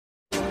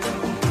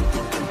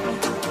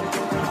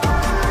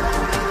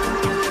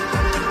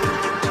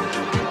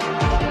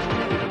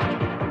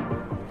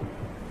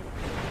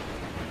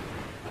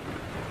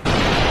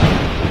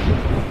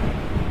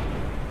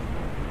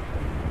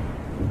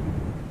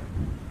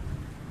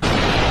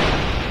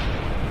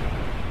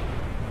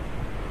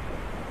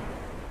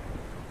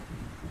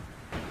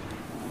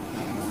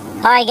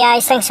Alright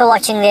guys, thanks for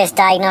watching this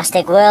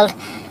Diagnostic World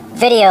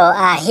video.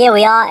 Here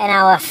we are in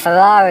our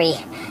Ferrari.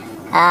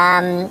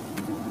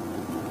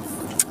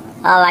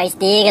 Alright,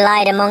 the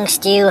eagle-eyed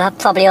amongst you have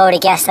probably already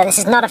guessed that this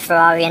is not a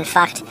Ferrari, in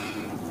fact.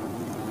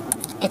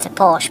 It's a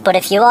Porsche. But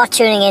if you are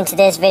tuning into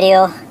this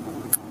video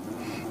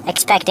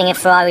expecting a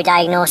Ferrari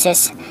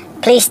diagnosis,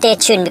 please stay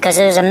tuned because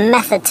there's a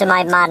method to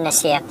my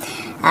madness here.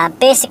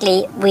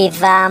 Basically, we've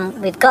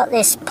got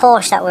this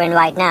Porsche that we're in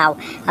right now,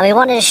 and we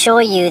wanted to show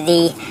you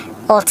the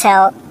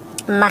Hotel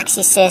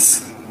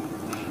MaxiSys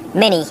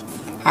Mini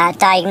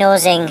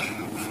diagnosing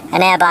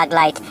an airbag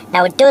light.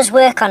 Now it does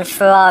work on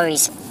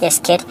Ferraris, this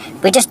kit.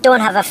 We just don't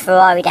have a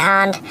Ferrari to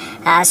hand,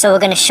 so we're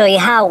going to show you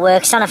how it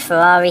works on a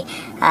Ferrari,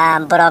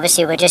 but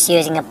obviously we're just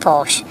using a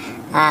Porsche.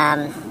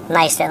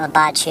 Nice little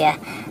badge here.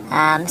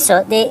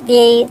 So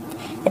the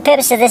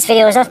purpose of this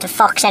video is not to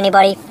fox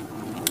anybody.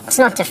 It's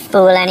not to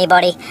fool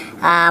anybody.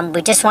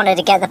 We just wanted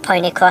to get the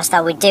point across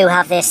that we do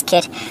have this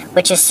kit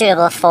which is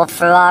suitable for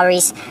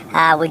Ferraris.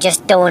 We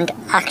just don't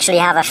actually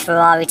have a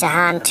Ferrari to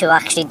hand to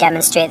actually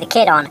demonstrate the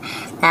kit on.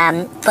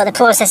 But the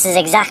process is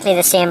exactly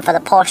the same for the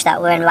Porsche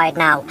that we're in right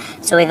now.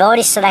 So we've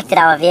already selected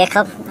our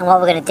vehicle, and what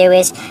we're going to do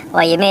is,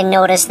 well, you may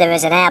notice there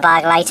is an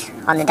airbag light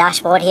on the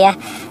dashboard here.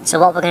 So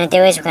what we're going to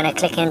do is we're going to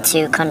click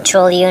into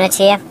control unit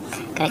here.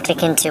 Going to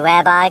click into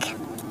airbag.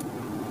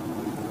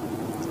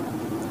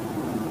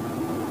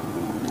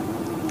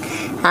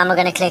 And we're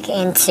going to click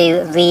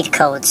into read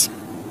codes.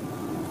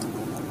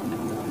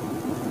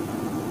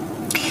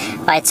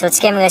 Right, so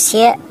it's giving us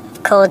here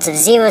codes of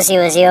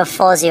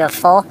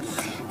 000404,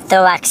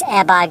 thorax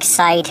airbag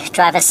side,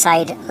 driver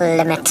side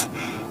limit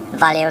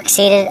value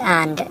exceeded,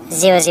 and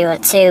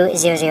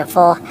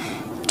 002004,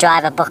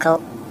 driver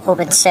buckle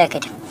open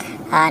circuit.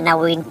 Now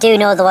we do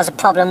know there was a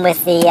problem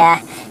with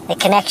the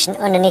connection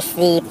underneath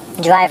the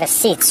driver's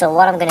seat, so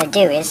what I'm going to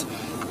do is,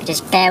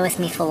 just bear with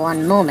me for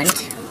one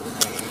moment.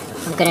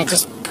 I'm going to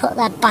just put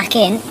that back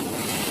in.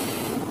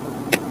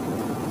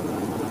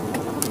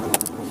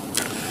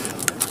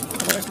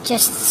 It was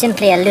just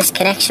simply a loose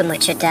connection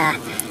which had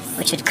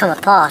come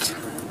apart.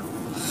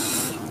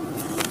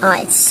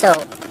 Alright, so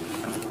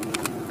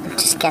I'll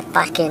just get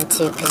back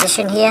into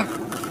position here.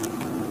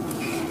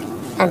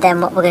 And then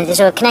what we're going to do,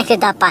 so we've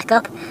connected that back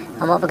up,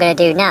 and what we're going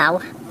to do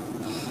now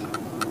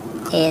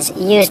is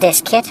use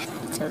this kit.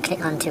 So we'll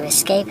click on to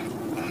escape.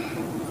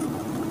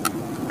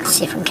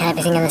 See if we can get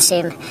everything in the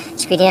same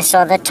screen here. So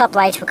on the top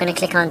right, we're going to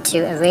click on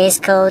to erase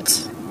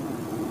codes.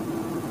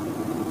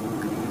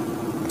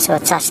 So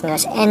it's asking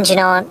us ignition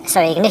on,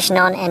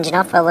 engine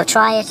off. Well, we'll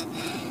try it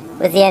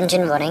with the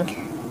engine running.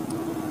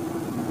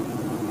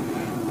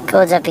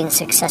 Codes have been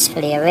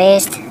successfully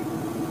erased.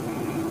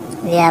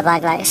 The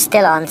airbag light is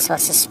still on, so I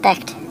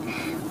suspect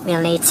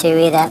we'll need to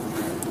either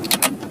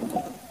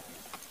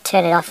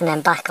turn it off and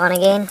then back on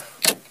again.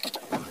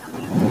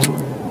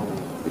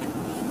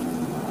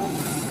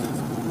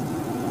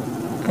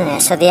 Yeah,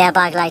 so the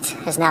airbag light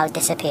has now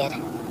disappeared.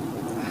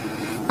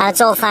 And it's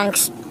all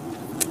thanks,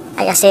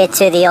 like I say,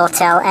 to the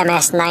Hotel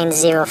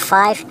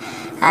MS905.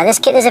 This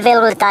kit is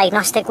available at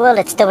Diagnostic World.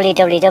 It's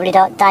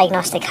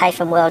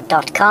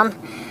www.diagnostic-world.com.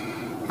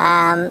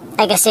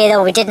 Like I say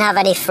though, we didn't have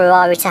any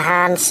Ferrari to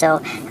hand,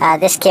 so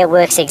this kit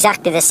works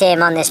exactly the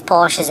same on this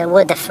Porsche as it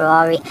would the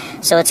Ferrari.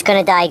 So it's going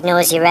to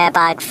diagnose your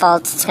airbag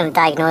faults, it's going to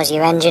diagnose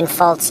your engine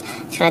faults,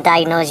 it's going to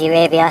diagnose your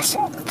ABS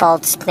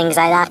faults, things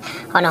like that,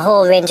 on a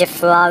whole range of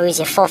Ferraris,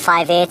 your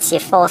 458s,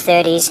 your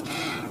 430s,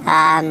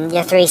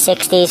 your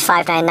 360s,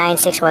 599,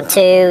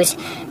 612s,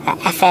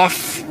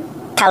 FF,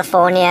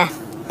 California,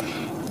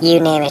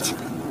 you name it.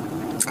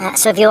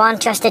 So if you are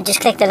interested, just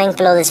click the link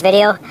below this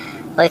video,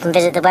 or you can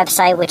visit the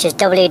website, which is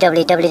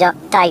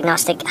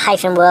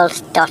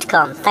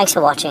www.diagnostic-world.com. Thanks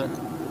for watching.